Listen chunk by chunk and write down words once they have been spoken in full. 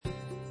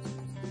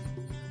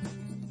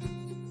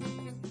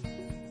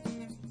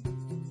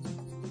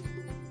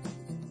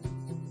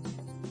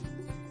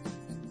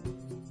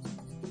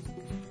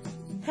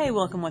Hey,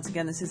 welcome once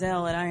again. This is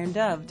Elle at Iron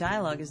Dove.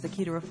 Dialogue is the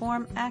key to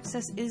reform.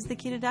 Access is the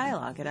key to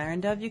dialogue. At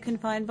Iron Dove, you can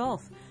find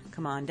both.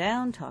 Come on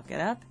down, talk it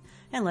up,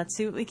 and let's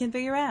see what we can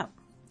figure out.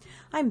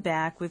 I'm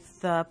back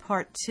with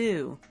part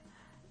 2.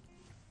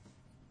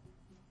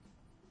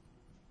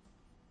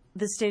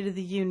 The state of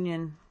the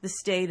union, the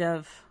state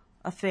of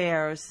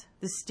affairs,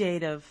 the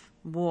state of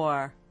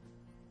war.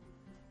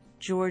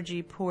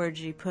 Georgie,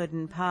 Porgy,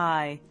 Puddin'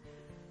 Pie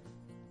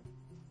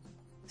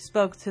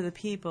spoke to the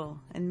people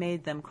and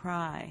made them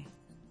cry.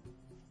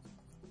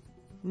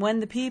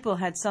 When the people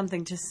had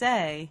something to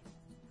say,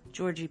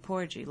 Georgie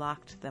Porgy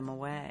locked them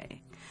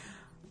away.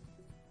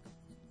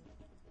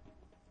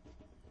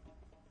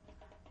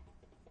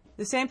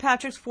 The St.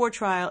 Patrick's 4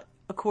 trial,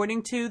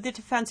 according to the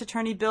defense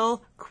attorney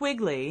Bill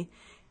Quigley,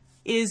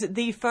 is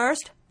the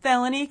first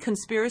felony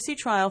conspiracy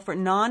trial for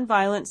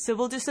nonviolent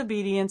civil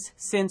disobedience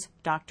since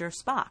Dr.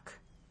 Spock.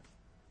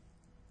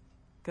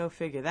 Go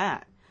figure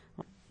that.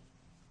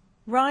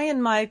 Ryan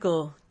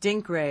Michael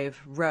Dinkgrave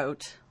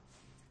wrote,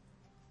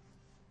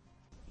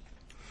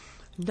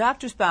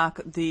 Dr.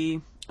 Spock, the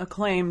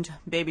acclaimed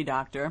baby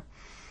doctor,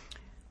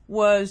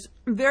 was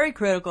very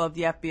critical of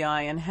the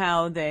FBI and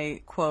how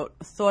they, quote,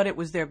 thought it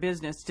was their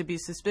business to be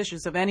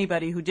suspicious of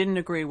anybody who didn't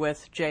agree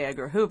with J.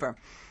 Edgar Hoover.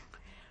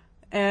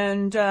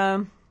 And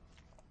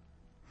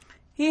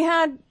he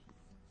had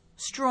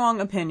strong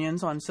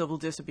opinions on civil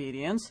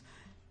disobedience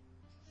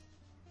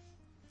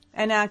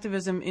and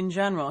activism in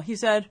general. He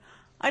said,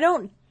 I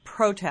don't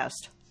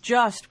protest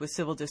just with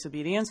civil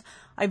disobedience.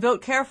 I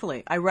vote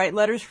carefully. I write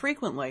letters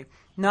frequently,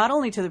 not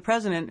only to the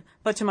president,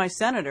 but to my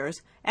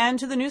senators and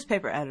to the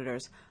newspaper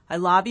editors. I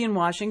lobby in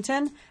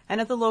Washington and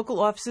at the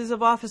local offices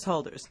of office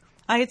holders.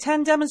 I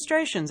attend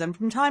demonstrations, and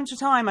from time to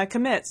time I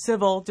commit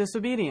civil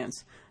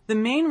disobedience. The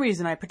main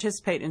reason I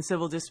participate in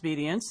civil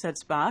disobedience, said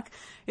Spock,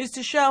 is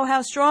to show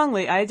how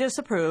strongly I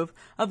disapprove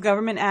of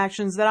government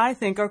actions that I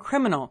think are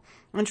criminal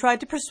and try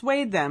to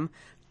persuade them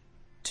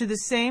to the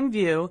same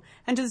view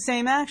and to the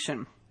same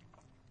action.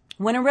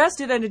 When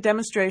arrested at a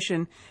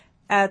demonstration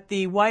at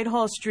the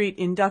Whitehall Street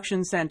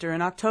Induction Center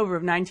in October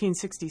of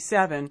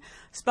 1967,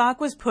 Spock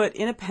was put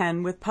in a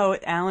pen with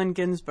poet Allen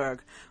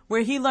Ginsberg,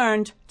 where he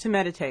learned to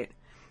meditate.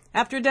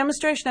 After a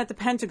demonstration at the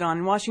Pentagon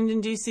in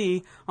Washington,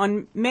 D.C.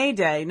 on May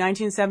Day,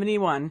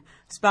 1971,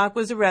 Spock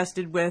was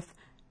arrested with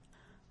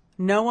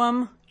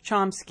Noam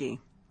Chomsky.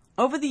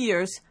 Over the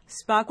years,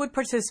 Spock would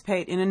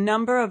participate in a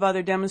number of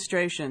other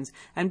demonstrations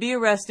and be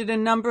arrested a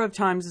number of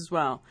times as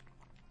well.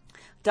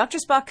 Dr.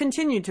 Spock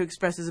continued to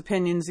express his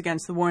opinions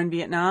against the war in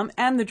Vietnam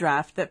and the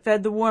draft that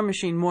fed the war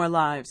machine more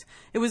lives.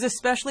 It was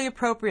especially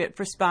appropriate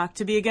for Spock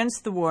to be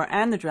against the war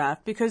and the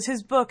draft because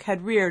his book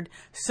had reared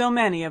so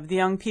many of the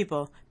young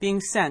people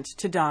being sent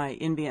to die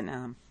in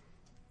Vietnam.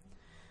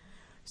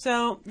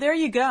 So there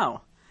you go.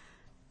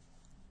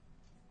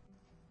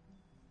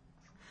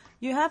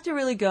 You have to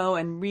really go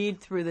and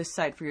read through this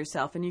site for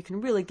yourself, and you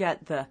can really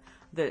get the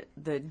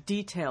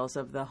details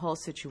of the whole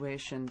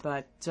situation.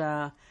 But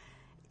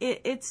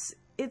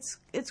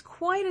it's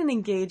quite an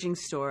engaging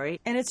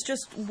story, and it's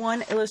just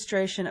one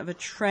illustration of a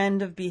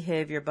trend of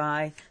behavior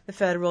by the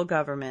federal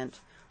government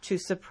to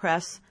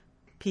suppress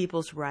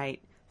people's right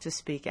to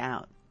speak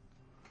out.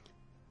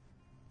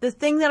 The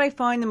thing that I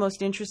find the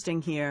most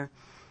interesting here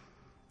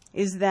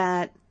is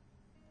that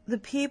the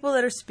people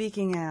that are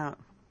speaking out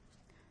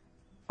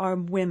are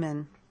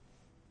women,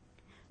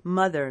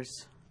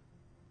 mothers,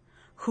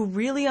 who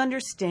really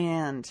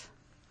understand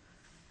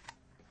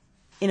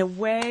in a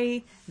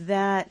way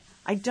that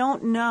I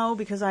don't know,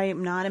 because I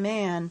am not a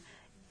man,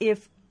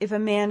 if a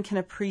man can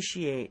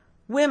appreciate.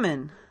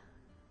 Women,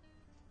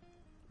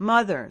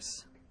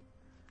 mothers,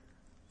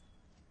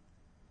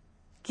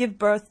 give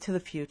birth to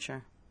the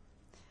future.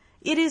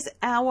 It is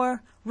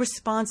our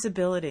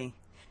responsibility.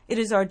 It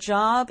is our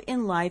job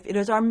in life. It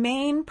is our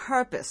main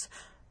purpose.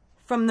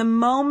 From the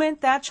moment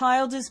that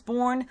child is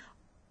born,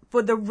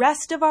 for the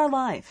rest of our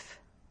life,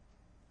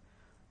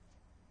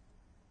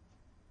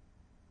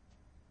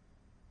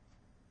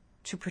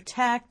 to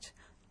protect,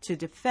 to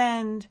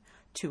defend,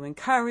 to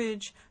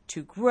encourage,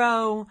 to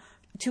grow,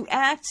 to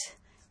act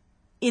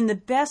in the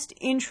best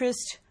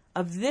interest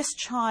of this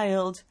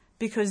child,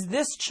 because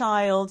this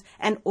child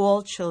and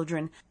all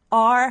children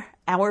are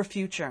our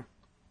future.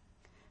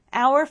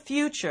 Our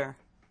future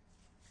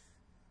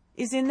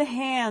is in the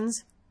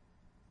hands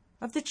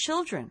of the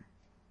children.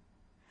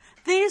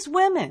 These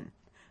women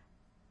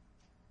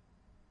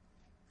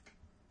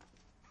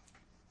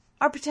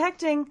are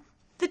protecting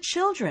the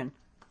children,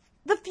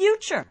 the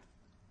future.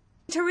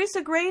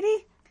 Teresa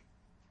Grady,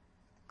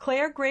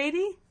 Claire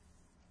Grady,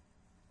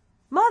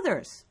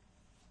 mothers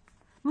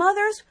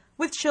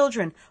with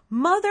children,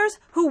 mothers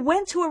who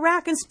went to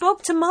Iraq and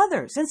spoke to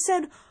mothers and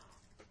said,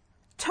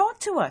 talk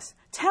to us,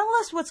 tell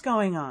us what's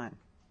going on.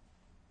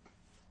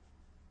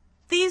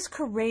 These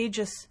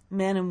courageous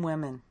men and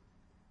women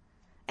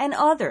and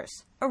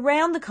others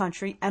around the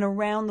country and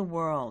around the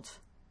world,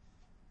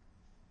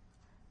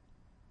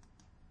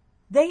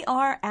 they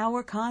are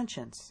our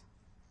conscience.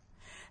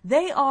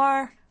 They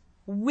are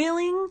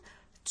willing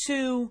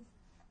to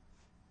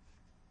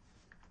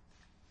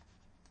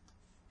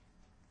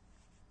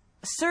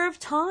serve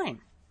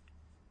time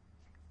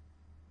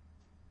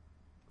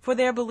for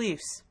their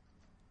beliefs,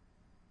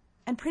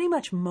 and pretty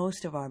much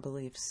most of our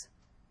beliefs.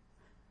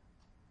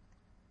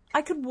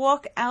 I could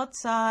walk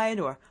outside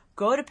or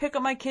go to pick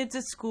up my kids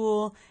at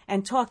school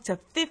and talk to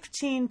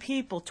 15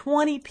 people,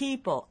 20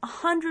 people,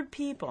 100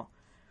 people,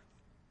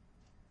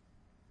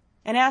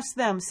 and ask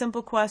them a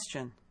simple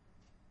question.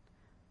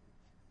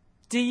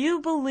 Do you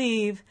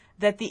believe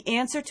that the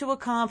answer to a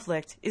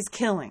conflict is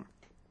killing?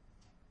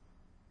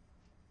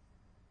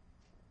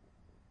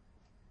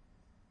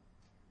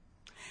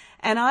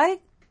 And I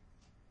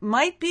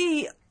might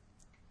be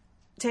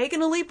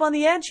taking a leap on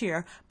the edge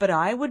here, but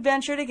I would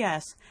venture to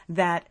guess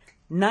that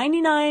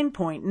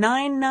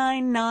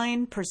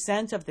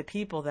 99.999% of the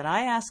people that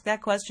I ask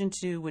that question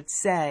to would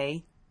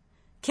say,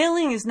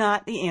 killing is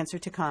not the answer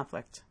to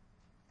conflict.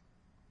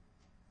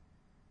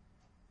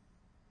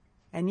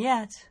 And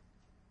yet,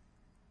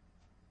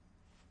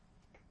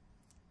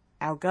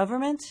 our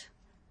government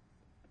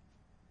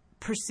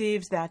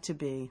perceives that to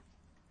be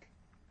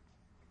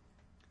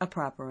a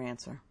proper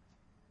answer.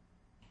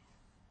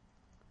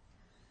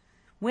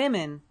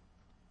 Women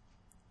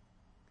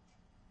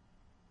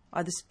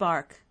are the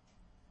spark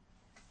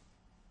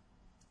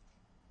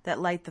that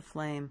light the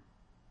flame.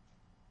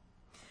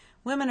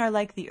 Women are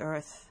like the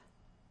earth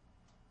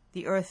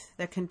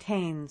that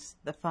contains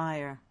the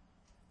fire.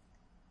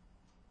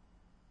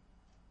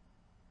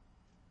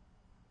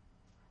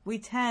 We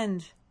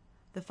tend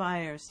the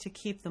fires to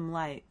keep them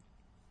light,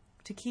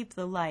 to keep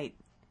the light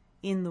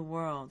in the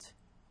world,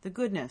 the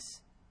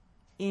goodness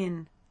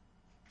in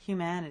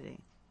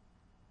humanity.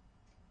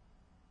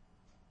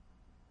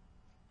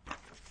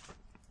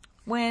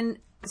 When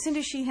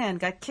Cindy Sheehan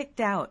got kicked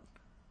out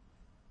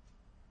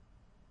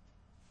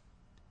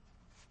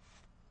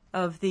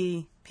of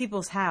the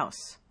People's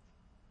House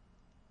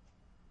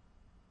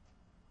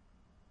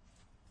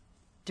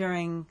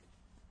during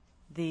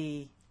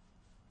the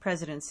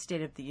President's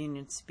State of the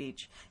Union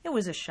speech, it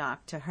was a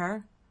shock to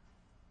her.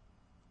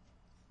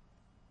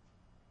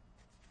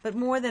 But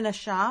more than a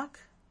shock,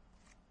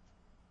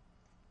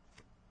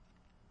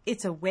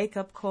 it's a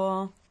wake-up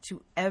call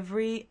to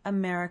every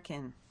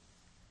American.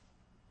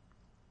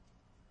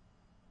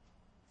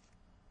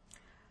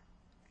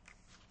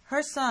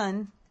 Her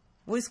son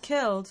was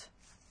killed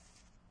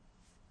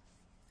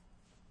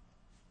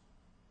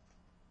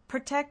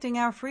protecting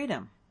our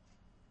freedom,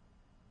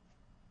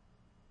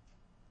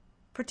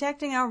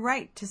 protecting our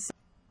right to say.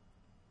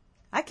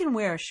 I can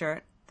wear a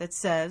shirt that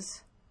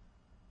says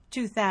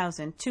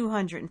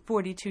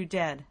 2,242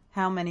 dead.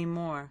 How many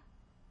more?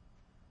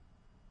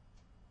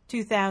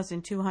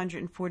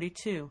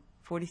 2,242,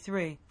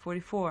 43,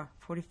 44,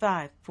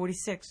 45,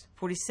 46,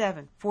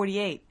 47,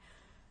 48.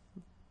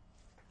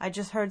 I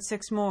just heard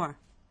 6 more.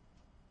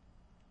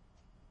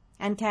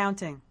 And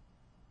counting.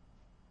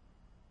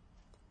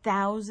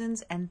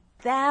 Thousands and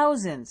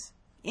thousands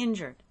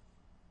injured.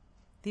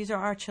 These are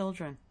our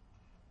children.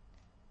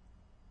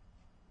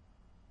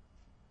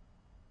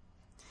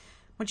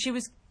 When she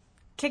was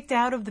kicked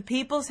out of the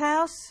People's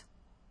House,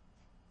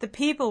 the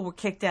people were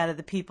kicked out of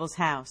the People's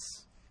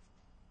House.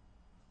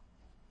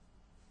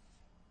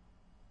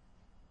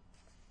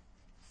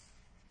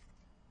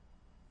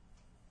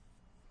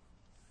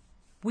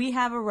 We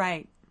have a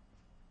right.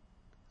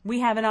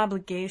 We have an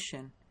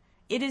obligation.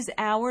 It is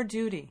our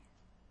duty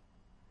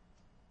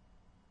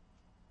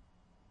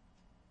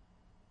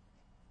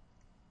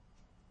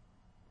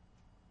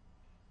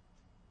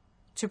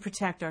to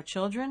protect our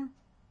children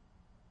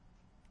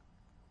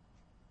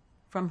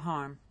from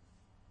harm.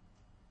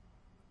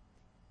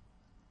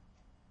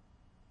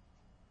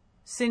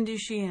 Cindy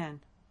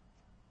Sheehan,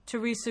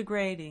 Teresa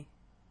Grady,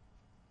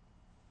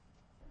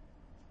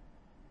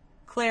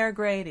 Claire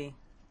Grady,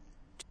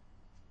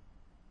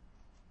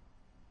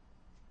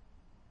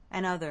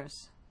 and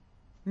others,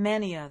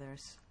 many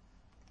others,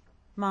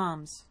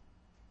 moms,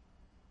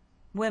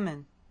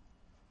 women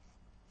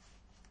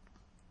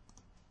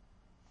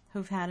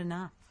who've had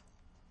enough.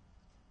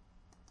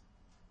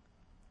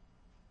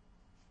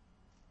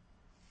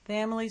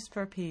 Families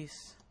for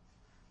Peace,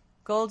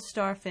 Gold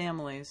Star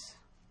Families.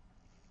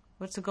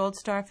 What's a Gold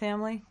Star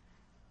family?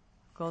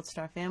 Gold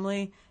Star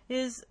family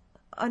is,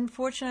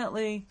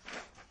 unfortunately,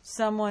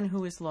 someone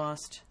who has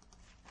lost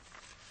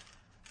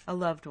a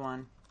loved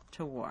one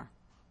to war.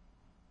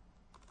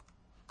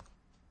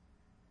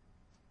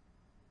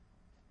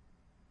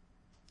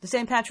 The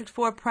St. Patrick's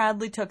Four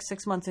proudly took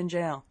 6 months in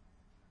jail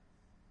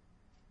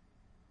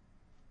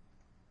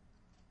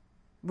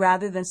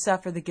rather than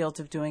suffer the guilt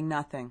of doing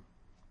nothing.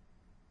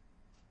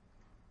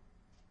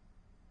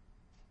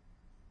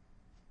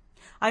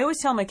 I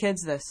always tell my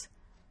kids this.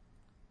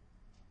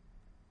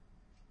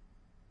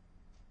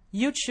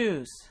 You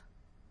choose.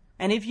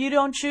 And if you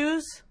don't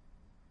choose,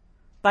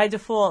 by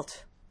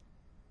default,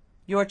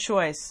 your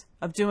choice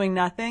of doing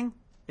nothing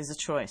is a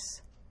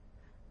choice.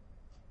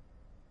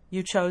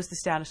 You chose the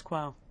status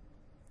quo.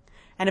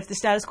 And if the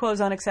status quo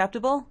is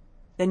unacceptable,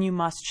 then you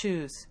must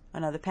choose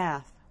another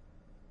path.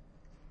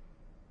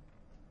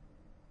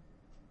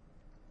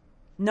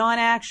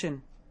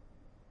 Non-action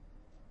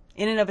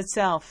in and of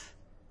itself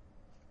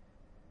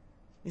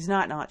is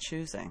not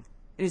choosing.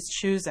 It is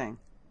choosing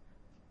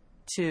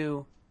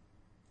to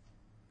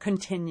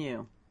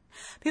continue.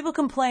 People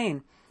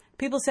complain.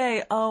 People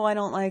say, oh, I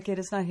don't like it.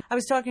 It's not. I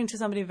was talking to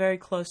somebody very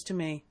close to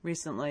me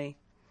recently,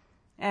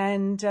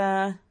 and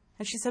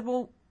she said,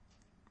 well,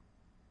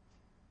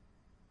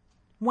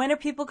 when are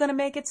people going to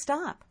make it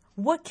stop?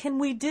 What can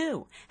we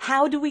do?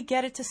 How do we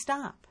get it to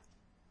stop?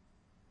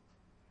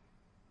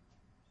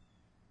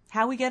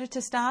 How we get it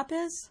to stop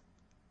is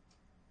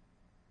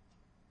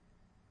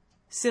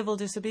civil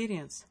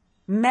disobedience.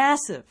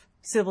 Massive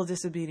civil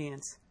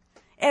disobedience.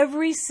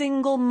 Every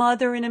single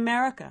mother in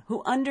America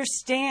who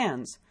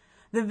understands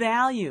the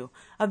value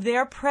of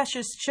their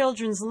precious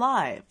children's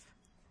life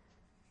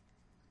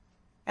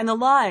and the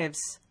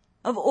lives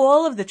of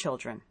all of the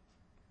children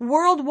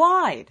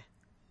worldwide,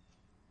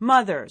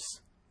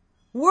 mothers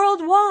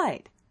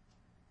worldwide,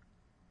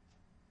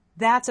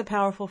 that's a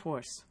powerful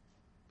force.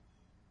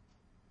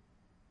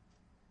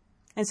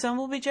 And some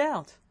will be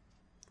jailed.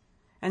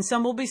 And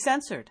some will be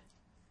censored.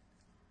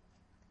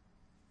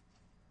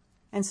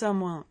 And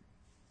some won't.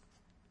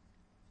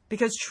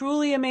 Because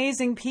truly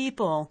amazing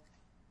people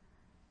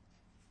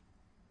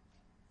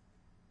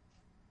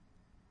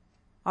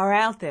are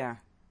out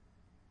there.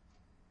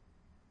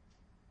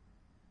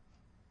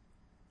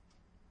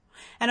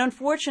 And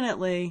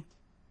unfortunately,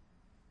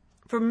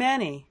 for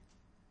many,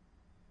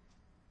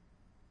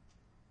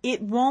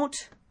 it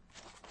won't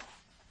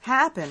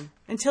happen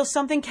until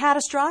something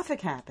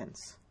catastrophic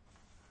happens.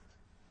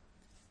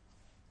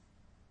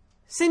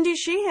 Cindy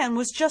Sheehan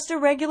was just a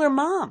regular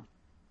mom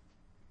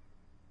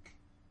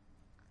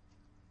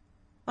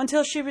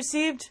until she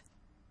received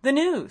the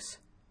news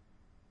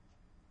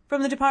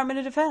from the Department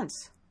of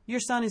Defense. Your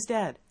son is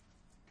dead.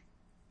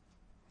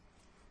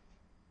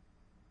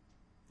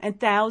 And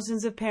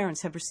thousands of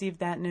parents have received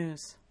that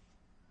news.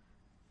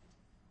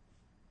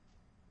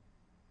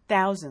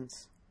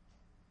 Thousands.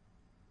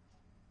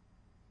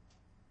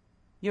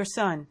 Your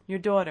son, your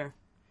daughter,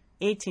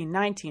 18,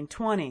 19,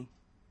 20,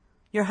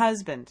 your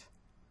husband,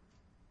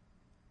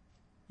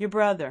 your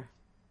brother.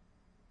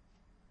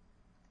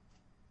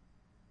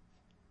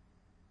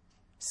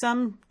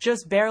 Some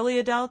just barely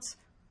adults,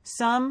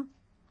 some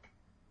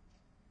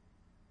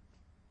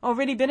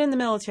already been in the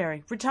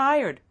military,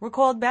 retired, were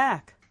called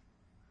back,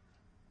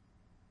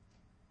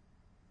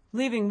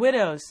 leaving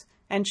widows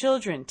and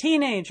children,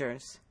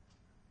 teenagers,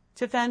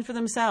 to fend for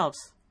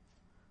themselves.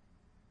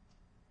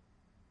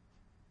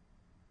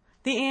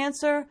 The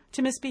answer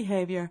to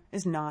misbehavior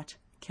is not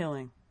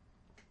killing.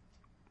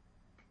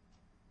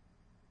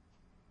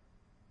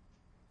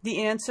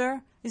 The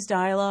answer is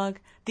dialogue.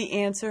 The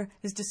answer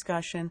is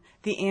discussion.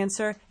 The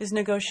answer is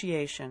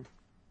negotiation.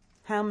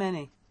 How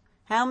many?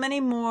 How many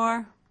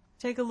more?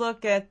 Take a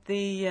look at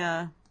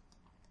the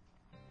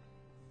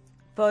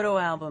photo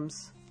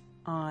albums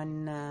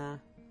on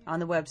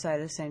the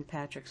website of St.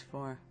 Patrick's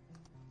Four.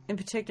 In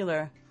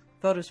particular,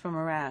 photos from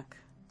Iraq.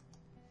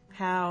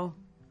 How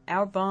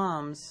our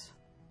bombs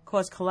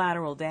cause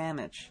collateral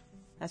damage.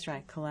 That's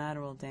right,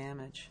 collateral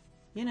damage.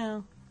 You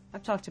know,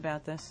 I've talked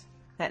about this.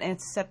 That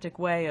antiseptic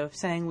way of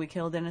saying we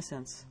killed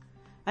innocents.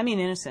 I mean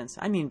innocents.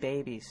 I mean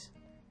babies.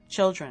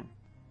 Children.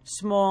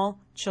 Small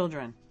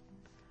children.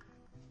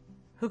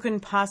 Who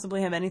couldn't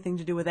possibly have anything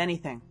to do with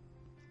anything.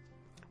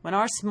 When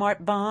our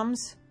smart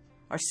bombs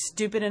are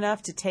stupid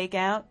enough to take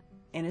out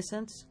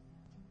innocents,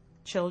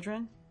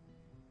 children,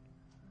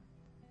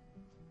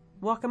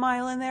 walk a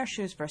mile in their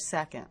shoes for a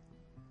second.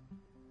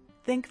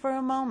 Think for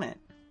a moment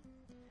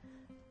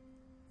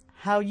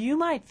how you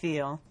might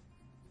feel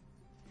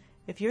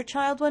if your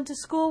child went to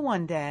school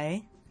one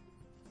day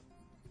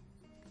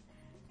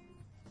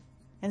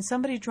and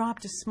somebody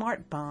dropped a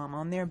smart bomb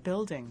on their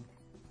building.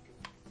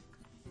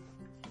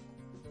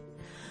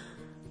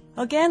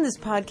 Again, this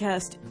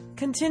podcast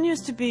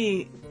continues to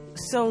be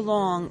so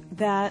long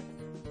that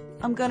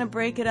I'm going to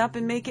break it up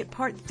and make it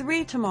part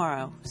 3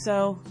 tomorrow.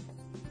 So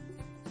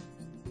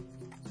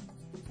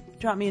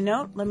drop me a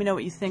note. Let me know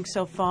what you think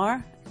so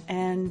far.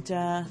 And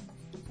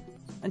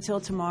until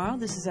tomorrow,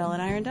 this is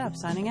Ellen Ironed Up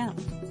signing out.